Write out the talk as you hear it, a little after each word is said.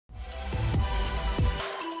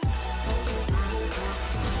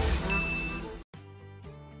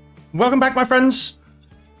Welcome back, my friends.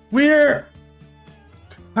 We're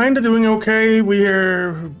kind of doing okay.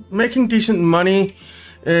 We're making decent money.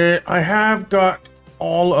 I have got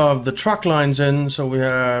all of the truck lines in, so we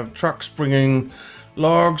have trucks bringing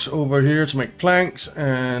logs over here to make planks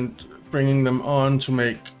and bringing them on to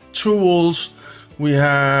make tools. We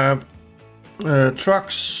have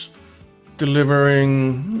trucks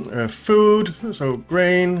delivering food, so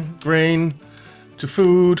grain to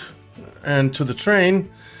food and to the train.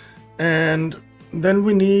 And then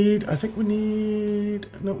we need,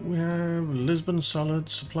 we have Lisbon solid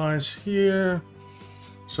supplies here.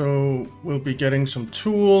 So we'll be getting some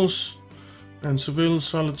tools, and Seville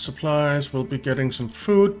solid supplies. We'll be getting some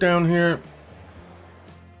food down here.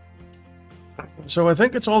 So I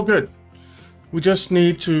think it's all good. We just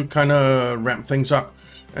need to kind of ramp things up.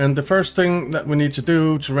 And the first thing that we need to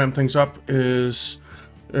do to ramp things up is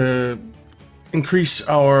increase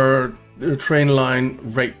our train line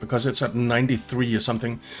rate, because it's at 93 or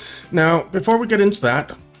something. Now, before we get into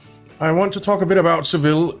that, I want to talk a bit about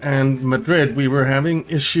Seville and Madrid. We were having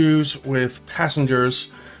issues with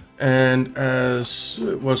passengers, and as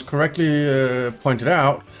was correctly pointed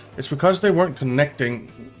out, it's because they weren't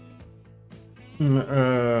connecting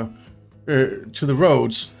to the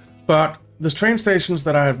roads. But the train stations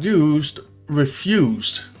that I have used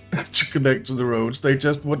refused to connect to the roads. They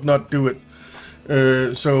just would not do it.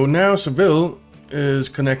 So now Seville is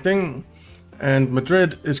connecting and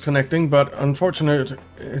Madrid is connecting, but unfortunately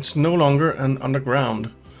it's no longer an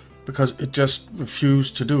underground because it just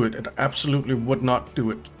refused to do it. It absolutely would not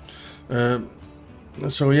do it.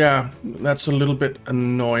 So yeah, that's a little bit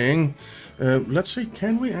annoying. Let's see,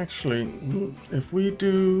 can we actually, if we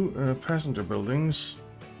do passenger buildings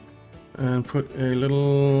and put a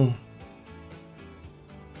little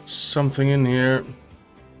something in here.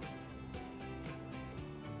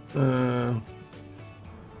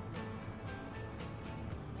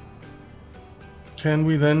 Can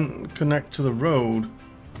we then connect to the road?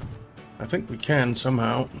 I think we can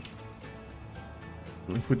somehow.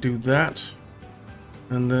 If we do that,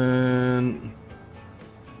 and then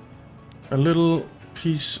a little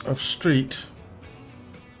piece of street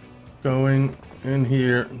going in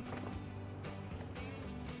here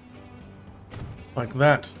like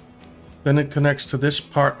that, then it connects to this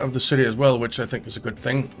part of the city as well, which I think is a good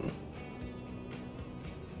thing.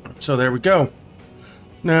 So there we go.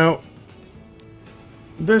 Now,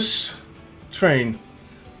 this train,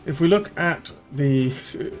 if we look at the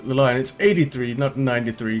line, it's 83, not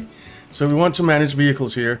 93. So we want to manage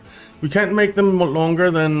vehicles here. We can't make them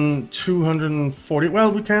longer than 240.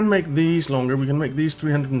 Well, we can make these longer. We can make these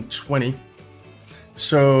 320.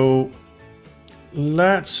 So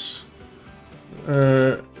let's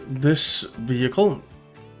this vehicle,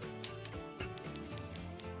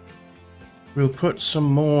 we'll put some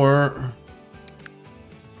more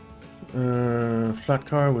flat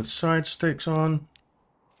car with side stakes on.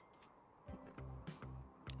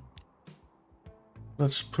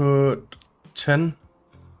 Let's put 10,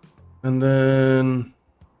 and then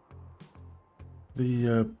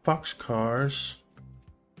the box cars.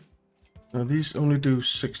 Now these only do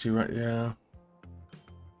 60, right? Yeah,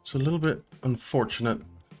 it's a little bit unfortunate.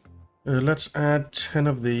 Let's add 10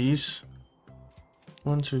 of these.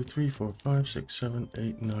 1, 2, 3, 4, 5, 6, 7,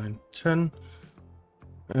 8, 9, 10.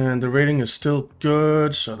 And the rating is still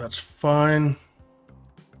good, so that's fine.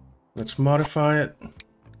 Let's modify it.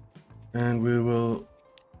 And we will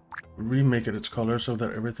remake it its color so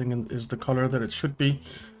that everything is the color that it should be.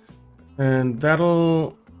 And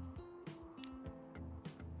that'll...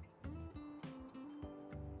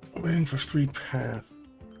 Waiting for 3 path.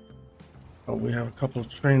 Oh, we have a couple of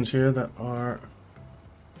trains here that are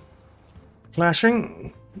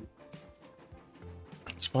flashing.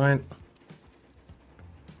 It's fine.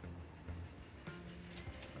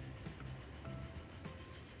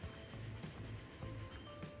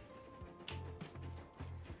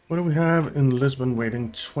 What do we have in Lisbon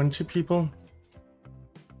waiting? 20 people?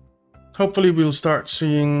 Hopefully we'll start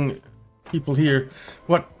seeing people here.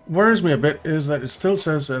 What worries me a bit is that it still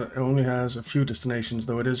says that it only has a few destinations,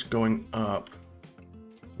 though it is going up.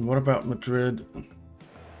 And what about Madrid? It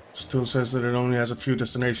still says that it only has a few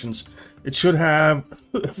destinations. It should have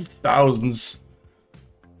thousands.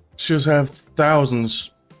 It should have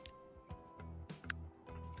thousands.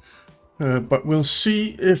 But we'll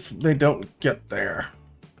see if they don't get there.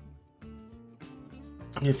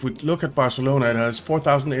 If we look at Barcelona, it has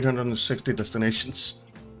 4,860 destinations.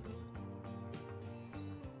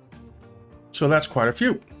 So that's quite a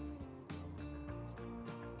few.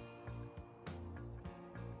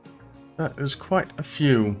 That is quite a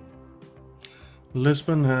few.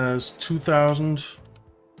 Lisbon has 2,000.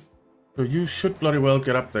 So you should bloody well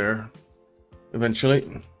get up there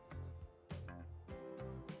eventually.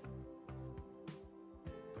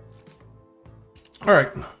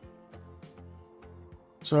 Alright.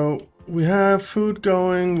 So we have food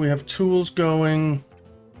going, we have tools going.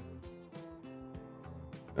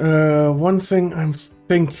 One thing I'm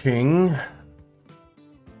thinking.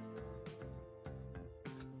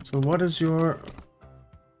 So what is your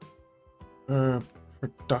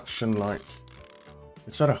production like?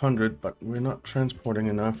 It's at 100, but we're not transporting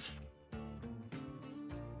enough.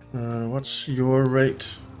 What's your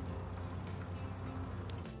rate?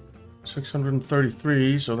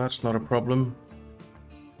 633, so that's not a problem.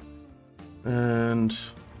 And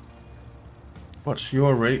what's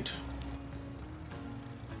your rate?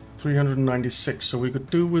 396, so we could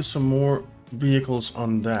do with some more vehicles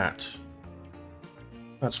on that.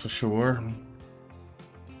 That's for sure.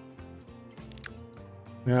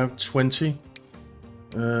 We have 20.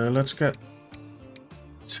 Let's get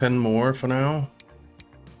 10 more for now.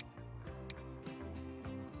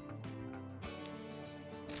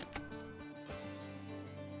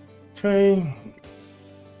 Okay.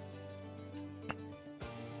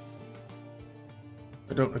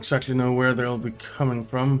 I don't exactly know where they'll be coming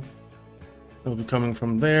from. They'll be coming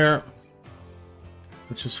from there,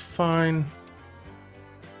 which is fine.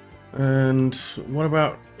 And what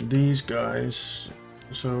about these guys?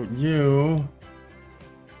 So you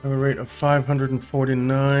have a rate of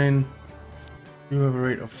 549. You have a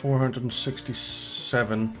rate of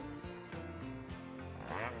 467.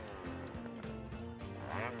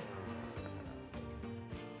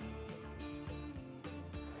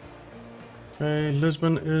 Okay,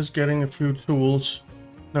 Lisbon is getting a few tools.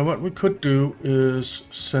 Now what we could do is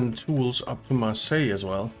send tools up to Marseille as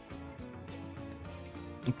well.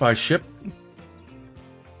 By ship.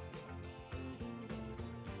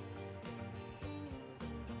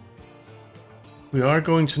 We are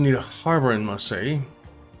going to need a harbor in Marseille.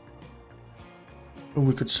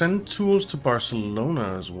 We could send tools to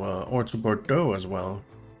Barcelona as well, or to Bordeaux as well.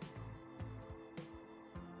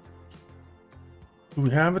 Do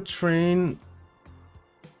we have a train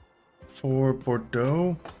for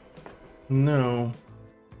Bordeaux? No.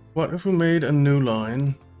 What if we made a new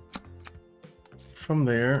line from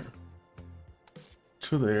there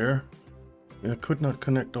to there? I could not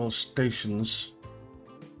connect all stations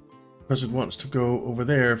because it wants to go over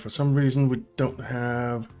there. For some reason we don't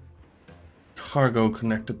have cargo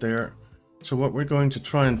connected there. So what we're going to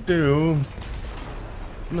try and do...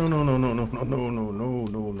 No.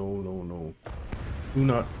 Do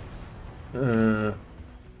not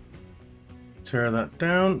tear that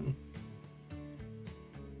down.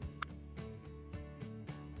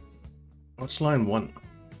 What's line 1?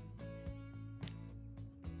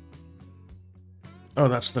 Oh,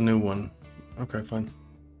 that's the new one. Okay, fine.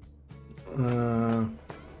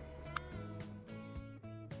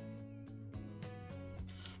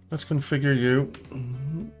 Let's configure you.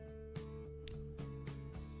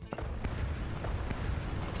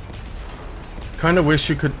 Kind of wish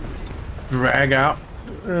you could drag out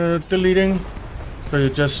deleting. So you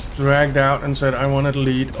just dragged out and said, I want to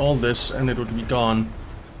delete all this, and it would be gone.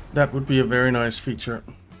 That would be a very nice feature.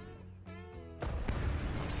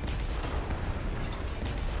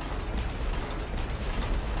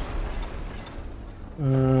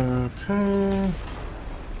 Okay.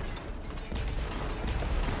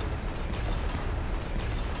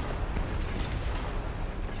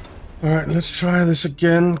 Alright, let's try this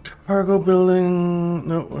again. Cargo building...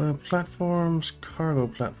 No, platforms. Cargo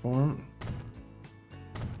platform.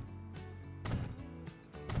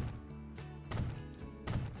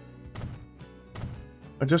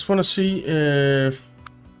 I just want to see if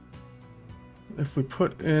we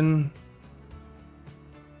put in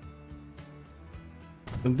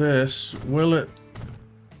this, will it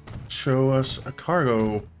show us a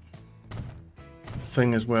cargo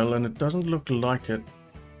thing as well? And it doesn't look like it.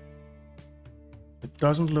 It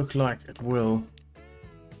doesn't look like it will,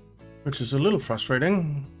 which is a little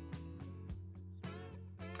frustrating.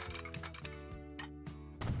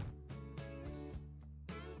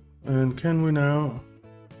 And can we now?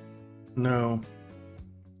 No.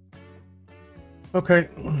 Okay,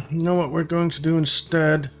 you know what we're going to do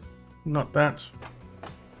instead? Not that.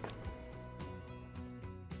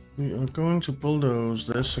 We are going to bulldoze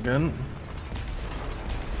this again.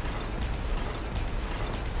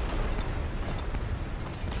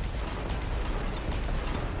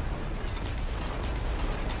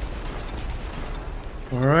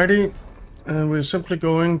 Alrighty, and we're simply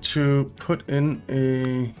going to put in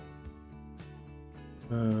a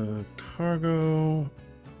cargo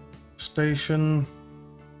station.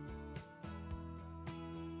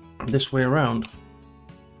 this way around.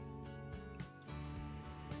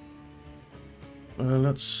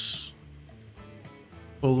 Let's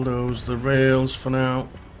bulldoze the rails for now.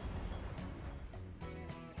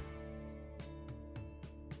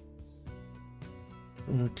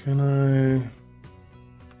 Can I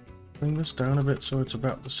bring this down a bit so it's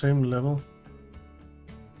about the same level?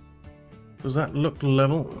 Does that look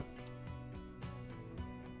level?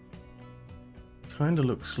 Kinda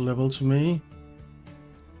looks level to me.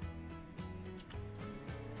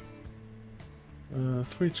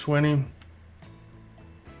 320.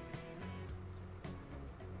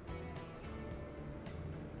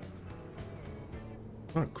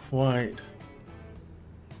 Not quite.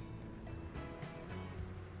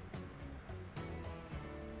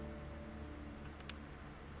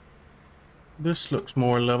 This looks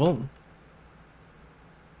more level.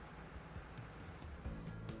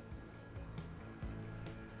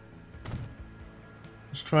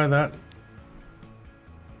 Let's try that.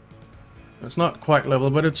 It's not quite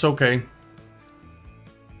level, but it's okay.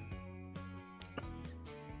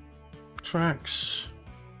 Tracks.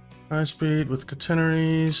 High speed with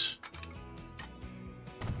catenaries.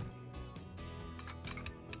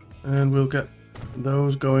 And we'll get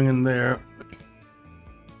those going in there.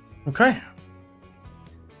 Okay.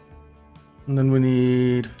 And then we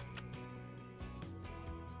need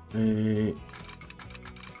a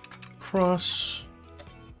cross.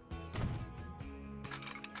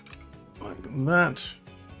 Like that.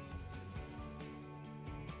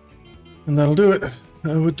 And that'll do it.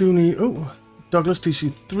 We do need... Oh! Douglas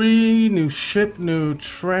DC-3, new ship, new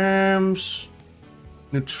trams,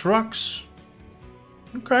 new trucks.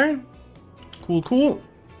 Okay. Cool, cool.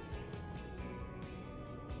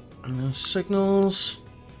 And signals.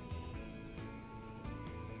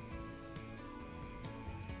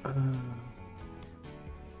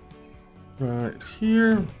 Right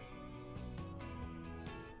here.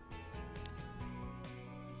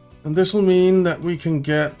 And this will mean that we can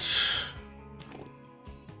get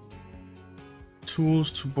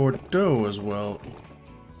tools to Bordeaux as well.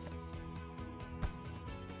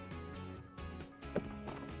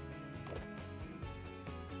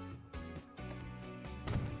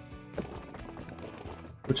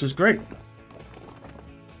 Which is great.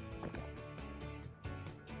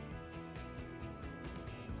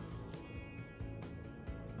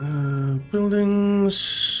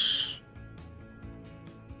 Buildings.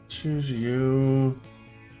 Choose you.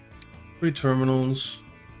 3 terminals.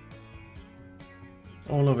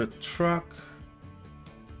 All of it truck.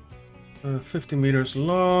 50 meters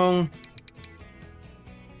long.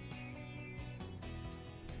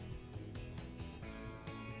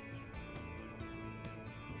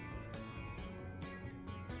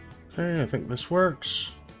 Okay, I think this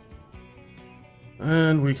works.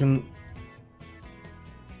 And we can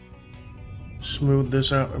smooth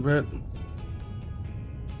this out a bit.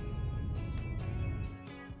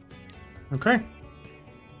 Okay.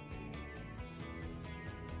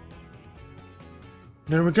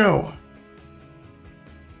 There we go.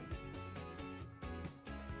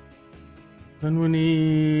 Then we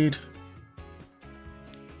need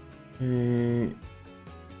a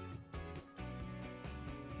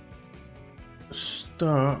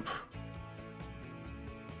stop.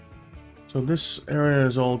 So this area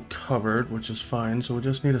is all covered, which is fine. So we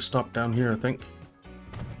just need a stop down here, I think.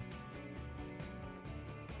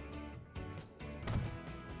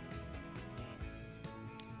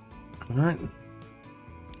 All right.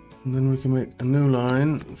 And then we can make a new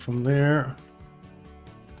line from there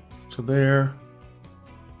to there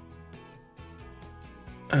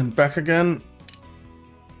and back again.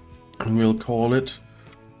 And we'll call it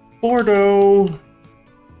Bordeaux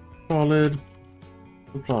Solid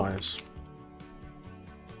Supplies.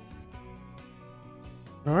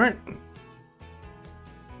 All right.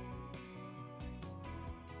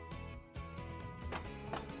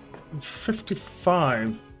 And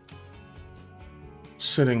 55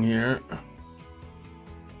 sitting here.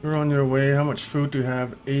 You're on your way. How much food do you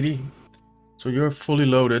have? 80. So you're fully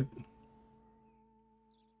loaded,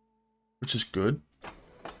 which is good.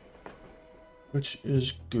 Which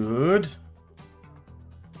is good.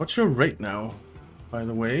 What's your rate now, by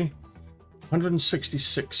the way?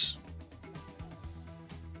 166.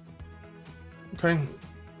 Okay.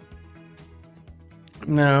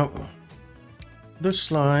 Now, this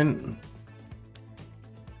line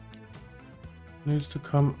needs to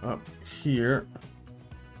come up here.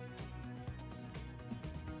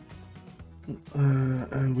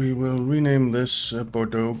 And we will rename this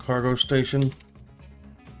Bordeaux Cargo Station.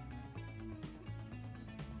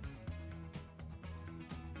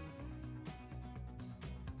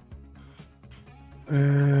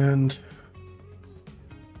 And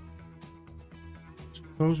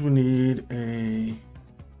suppose we need a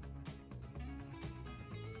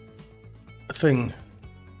thing.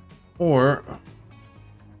 Or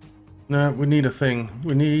no, we need a thing.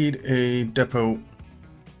 We need a depot.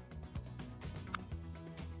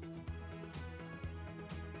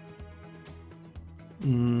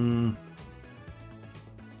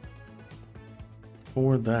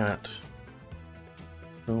 For that.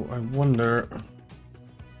 So I wonder,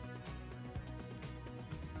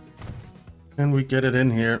 can we get it in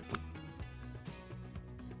here?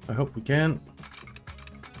 I hope we can.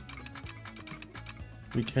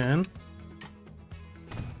 We can.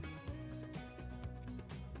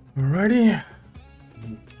 Alrighty.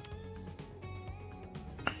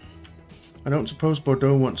 I don't suppose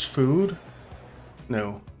Bordeaux wants food.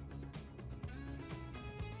 No.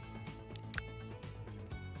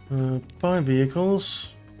 5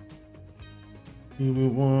 vehicles. We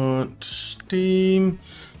want steam.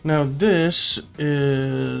 Now this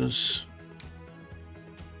is...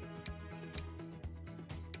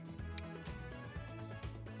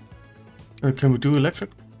 can we do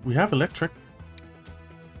electric? We have electric.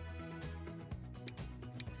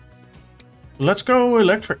 Let's go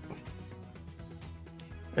electric.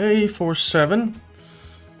 A47.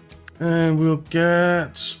 And we'll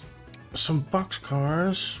get some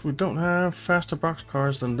boxcars. We don't have faster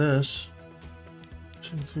boxcars than this.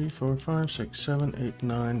 2, 3, 4, 5, 6, 7, 8,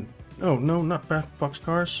 9. Oh, no, not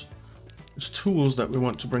boxcars. It's tools that we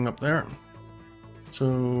want to bring up there.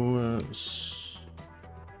 So,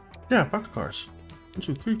 yeah, boxcars. 1,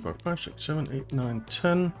 2, 3, 4, 5, 6, 7, 8, 9,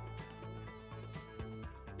 10.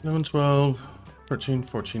 11, 12, 13,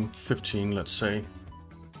 14, 15, let's say.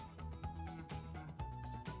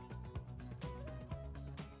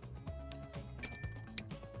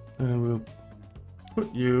 And we'll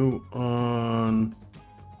put you on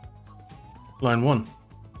line 1.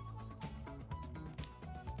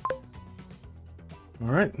 All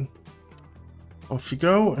right. Off you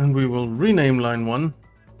go, and we will rename line 1.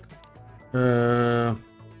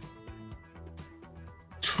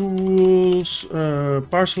 Tools,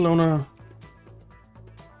 Barcelona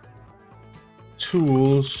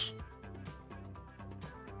tools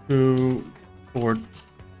to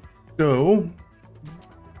Bordeaux.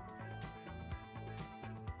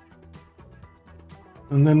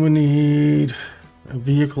 And then we need a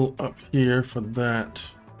vehicle up here for that.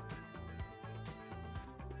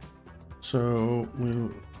 So we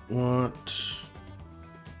want,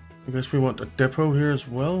 I guess we want a depot here as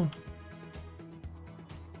well.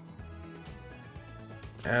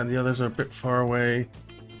 And the others are a bit far away.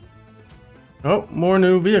 Oh, more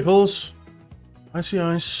new vehicles.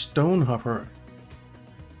 ICI Stone Hopper.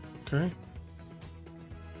 Okay.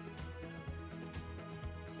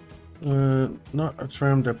 Not a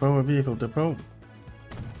tram depot, a vehicle depot.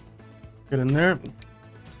 Get in there.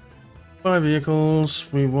 5 vehicles.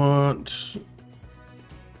 We want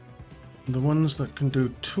the ones that can do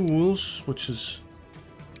tools, which is...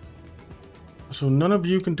 So none of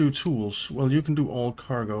you can do tools. Well, you can do all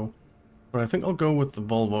cargo. But I think I'll go with the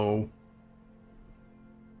Volvo.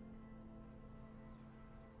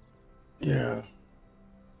 Yeah.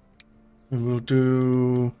 And we'll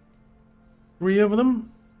do 3 of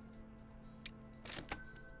them.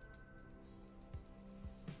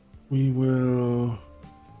 We will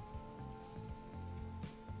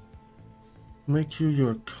make you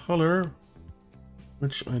your color,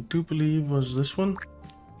 which I do believe was this one.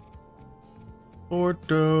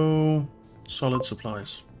 Bordeaux solid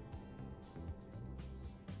supplies.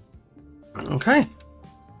 Okay.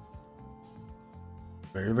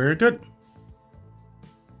 Very, very good.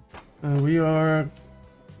 We are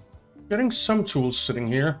getting some tools sitting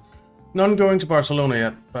here. None going to Barcelona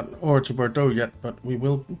yet, or to Bordeaux yet, but we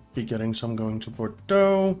will be getting some going to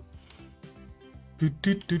Bordeaux.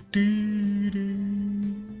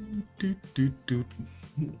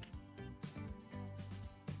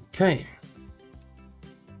 Okay.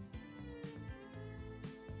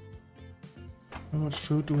 How much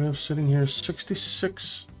food do we have sitting here?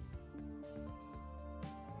 66.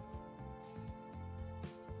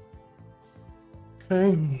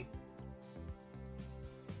 Okay.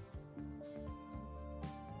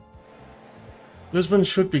 Lisbon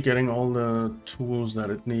should be getting all the tools that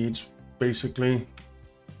it needs, basically.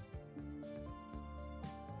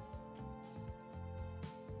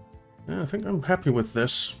 Yeah, I think I'm happy with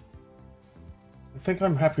this.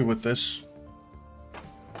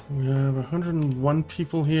 We have 101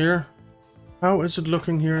 people here. How is it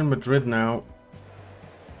looking here in Madrid now?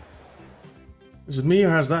 Is it me or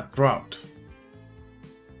has that dropped?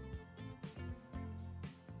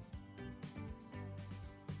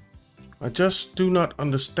 I just do not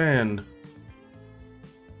understand.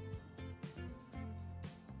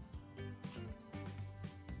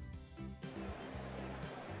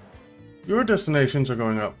 Your destinations are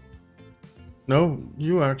going up. No,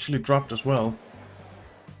 you actually dropped as well.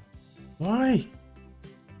 Why?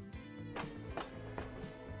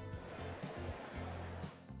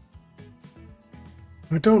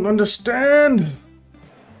 I don't understand.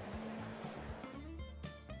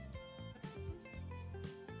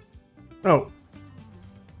 Oh.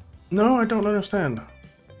 No, I don't understand.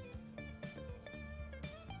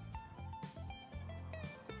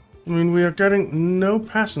 I mean, we are getting no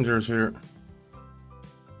passengers here.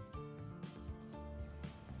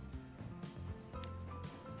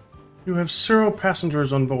 You have 0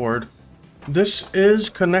 passengers on board. This is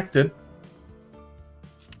connected.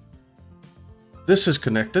 This is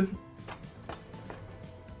connected.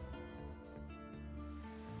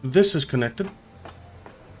 This is connected.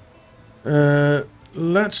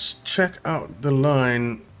 Let's check out the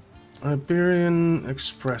line. Iberian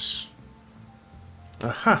Express.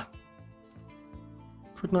 Aha!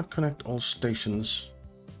 Could not connect all stations.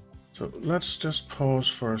 So let's just pause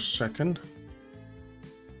for a second.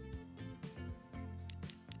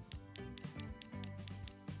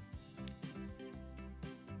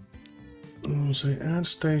 We'll say add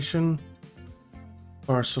station.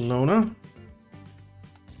 Barcelona.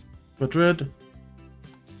 Madrid.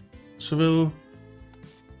 Seville.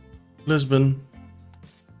 Lisbon.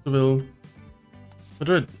 Seville.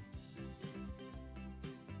 Madrid.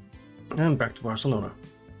 And back to Barcelona.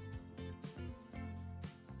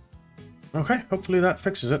 Okay, hopefully that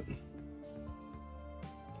fixes it.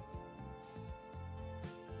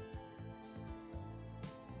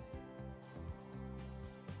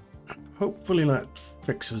 Hopefully that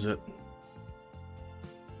fixes it.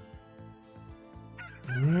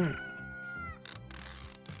 Alright.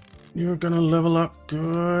 You're gonna level up,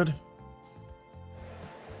 good.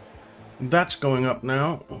 That's going up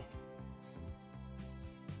now.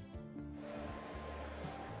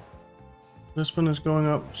 Lisbon is going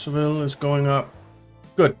up, Seville is going up.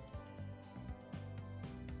 Good.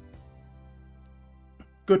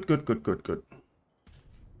 Good, good, good, good, good.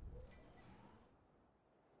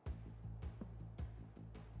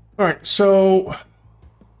 Alright, so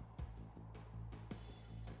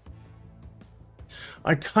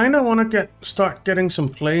I kind of want to start getting some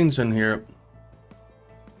planes in here.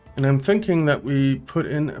 And I'm thinking that we put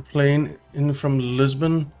in a plane in from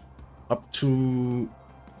Lisbon up to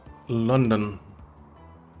London.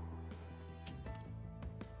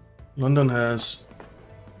 London has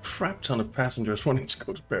a crap ton of passengers wanting to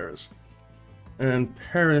go to Paris. And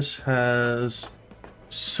Paris has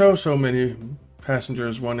so many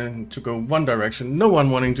passengers wanting to go one direction, no one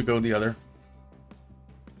wanting to go the other.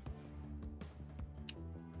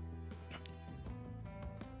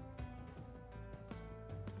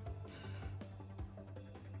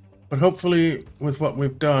 But hopefully with what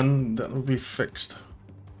we've done, that will be fixed.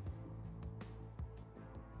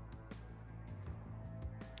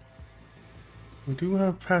 We do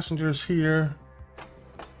have passengers here.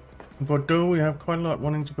 In Bordeaux, we have quite a lot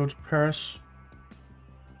wanting to go to Paris.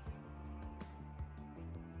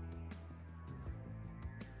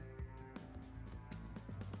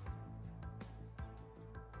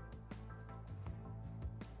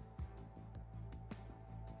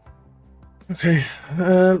 Okay,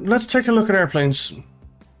 let's take a look at airplanes.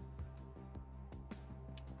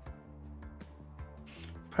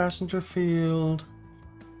 Passenger field.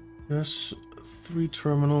 Yes, 3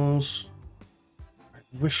 terminals. I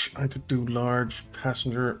wish I could do large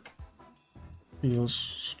passenger fields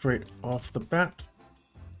straight off the bat.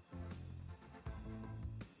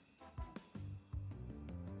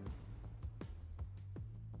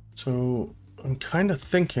 So I'm kind of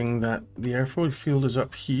thinking that the airfoil field is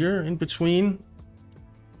up here in between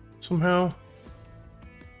somehow.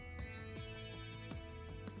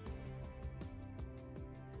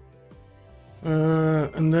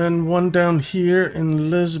 And then one down here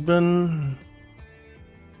in Lisbon.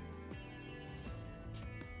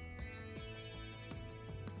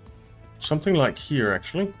 Something like here,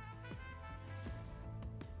 actually.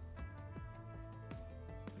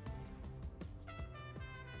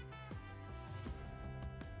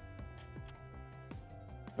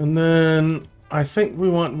 And then I think we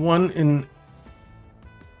want one in,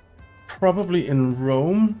 probably in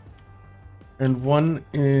Rome, and one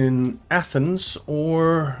in Athens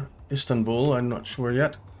or Istanbul, I'm not sure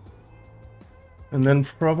yet. And then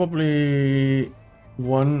probably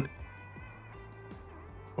one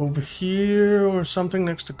over here or something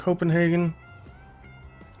next to Copenhagen.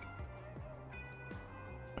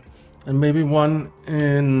 And maybe one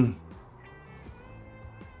in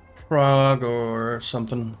Prague or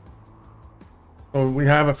something. Or we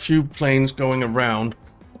have a few planes going around.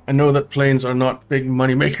 I know that planes are not big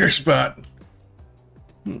money makers, but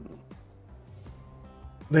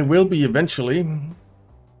they will be eventually.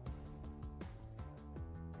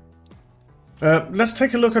 Let's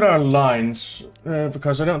take a look at our lines,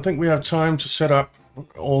 because I don't think we have time to set up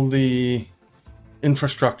all the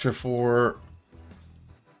infrastructure for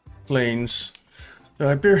planes. The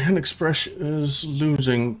Iberian Express is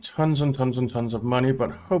losing tons and tons and tons of money, but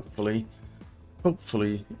hopefully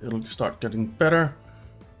it'll start getting better.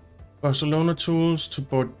 Barcelona tools to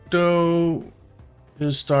Bordeaux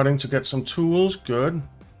is starting to get some tools. Good.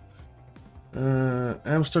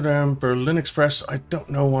 Amsterdam Berlin Express. I don't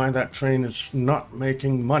know why that train is not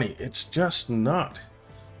making money. It's just not.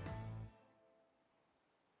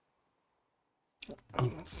 I'm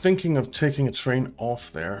thinking of taking a train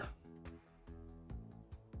off there.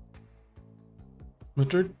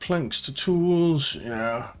 Madrid planks to tools.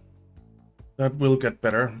 Yeah, that will get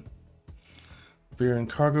better. Beer and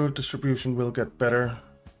cargo distribution will get better.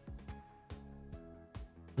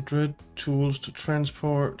 Madrid tools to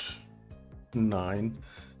transport. 9.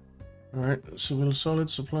 All right, Seville solid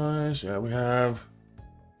supplies. Yeah, we have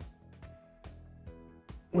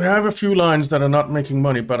a few lines that are not making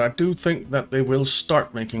money, but I do think that they will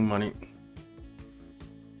start making money.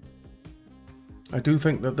 I do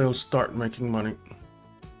think that they'll start making money.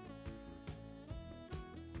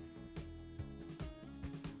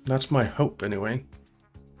 That's my hope anyway.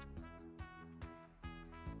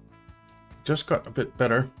 Just got a bit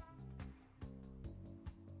better.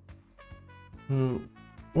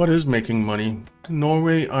 What is making money?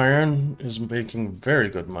 Norway iron is making very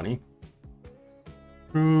good money.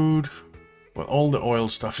 Crude. Well, all the oil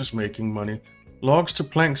stuff is making money. Logs to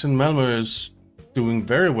planks in Malmö is doing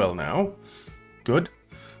very well now. Good.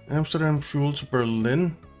 Amsterdam fuel to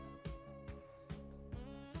Berlin.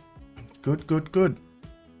 Good, good, good.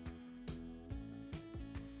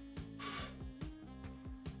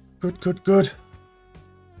 Good, good, good.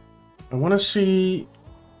 I want to see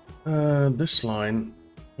this line.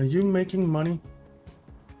 Are you making money?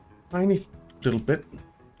 Tiny little bit.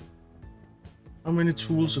 How many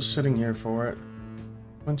tools are sitting here for it?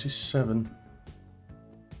 27.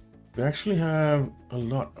 We actually have a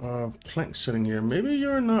lot of planks sitting here. Maybe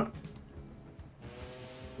you're not...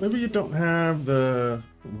 Maybe you don't have the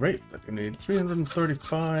rate that you need.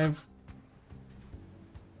 335.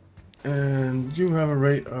 And you have a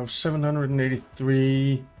rate of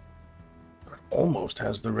 783. Almost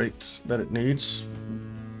has the rates that it needs.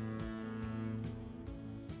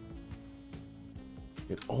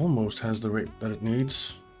 It almost has the rate that it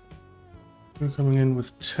needs. We're coming in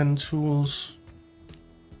with 10 tools.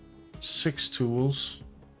 6 tools.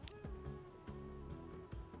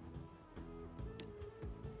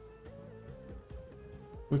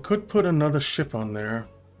 We could put another ship on there.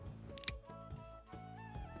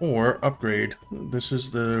 Or upgrade. This is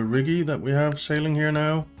the Riggy that we have sailing here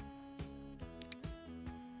now.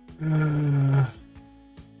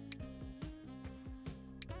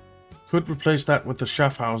 Could replace that with the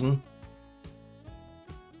Schaffhausen.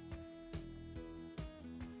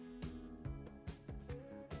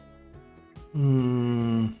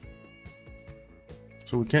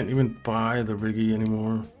 So we can't even buy the Riggy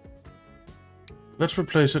anymore. Let's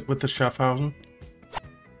replace it with the Schaffhausen.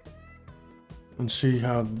 And see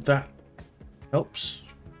how that helps.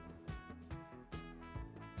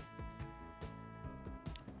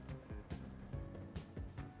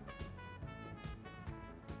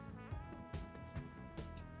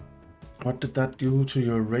 What did that do to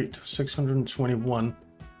your rate? 621.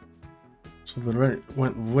 So the rate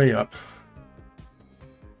went way up.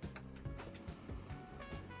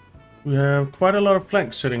 We have quite a lot of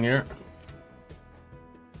planks sitting here.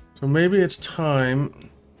 So maybe it's time.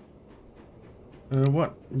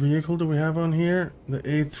 What vehicle do we have on here? The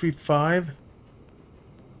A35.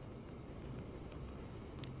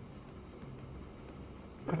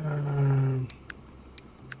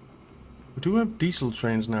 We do have diesel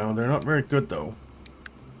trains now. They're not very good though.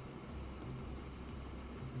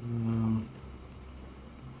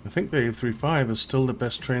 I think the A35 is still the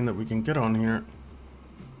best train that we can get on here.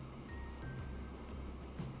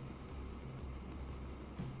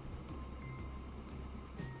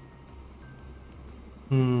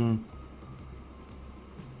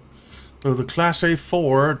 So the Class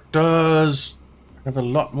A4 does have a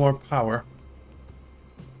lot more power.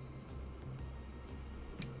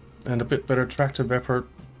 And a bit better tractive effort.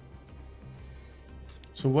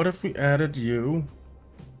 So what if we added you?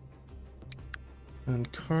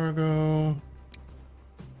 And cargo.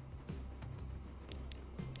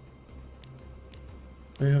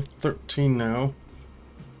 They have 13 now.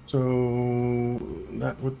 So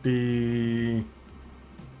that would be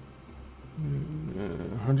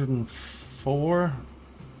 104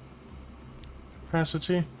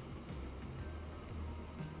 capacity.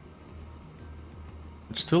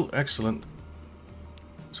 It's still excellent.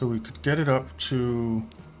 So we could get it up to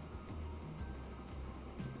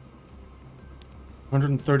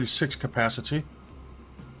 136 capacity.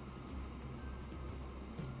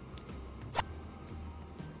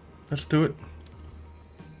 Let's do it.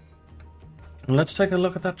 And let's take a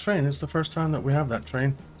look at that train. It's the first time that we have that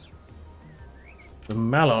train. The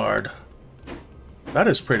Mallard. That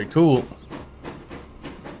is pretty cool.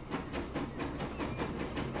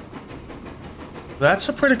 That's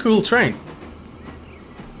a pretty cool train.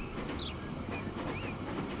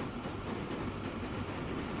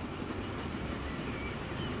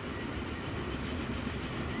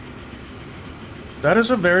 That is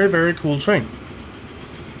a very, very cool train.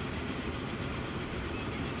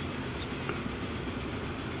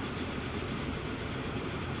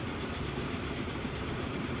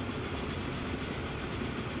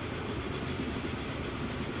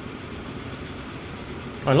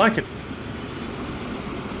 I like it.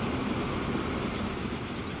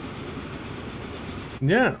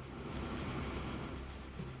 Yeah.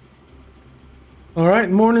 All right,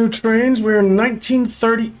 more new trains. We're in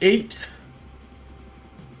 1938.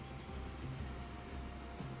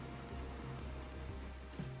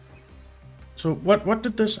 So what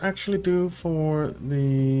did this actually do for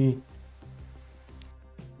the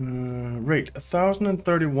rate?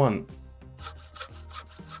 1,031.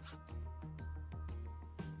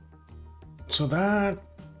 So that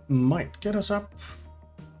might get us up.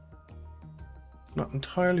 Not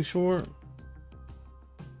entirely sure.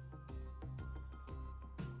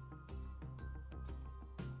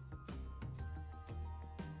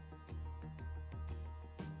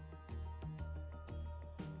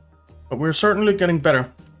 But we're certainly getting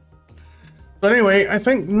better. But anyway, I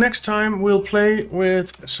think next time we'll play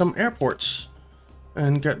with some airports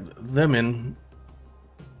and get them in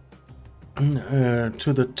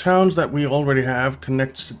to the towns that we already have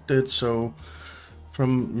connected. So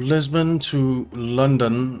from Lisbon to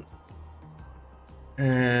London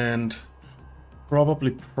and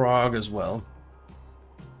probably Prague as well.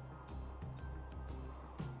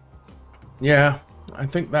 Yeah, I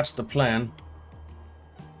think that's the plan.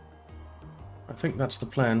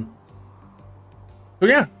 So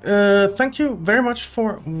yeah, thank you very much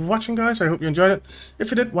for watching, guys. I hope you enjoyed it. If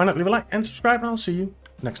you did, why not leave a like and subscribe, and I'll see you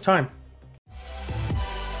next time.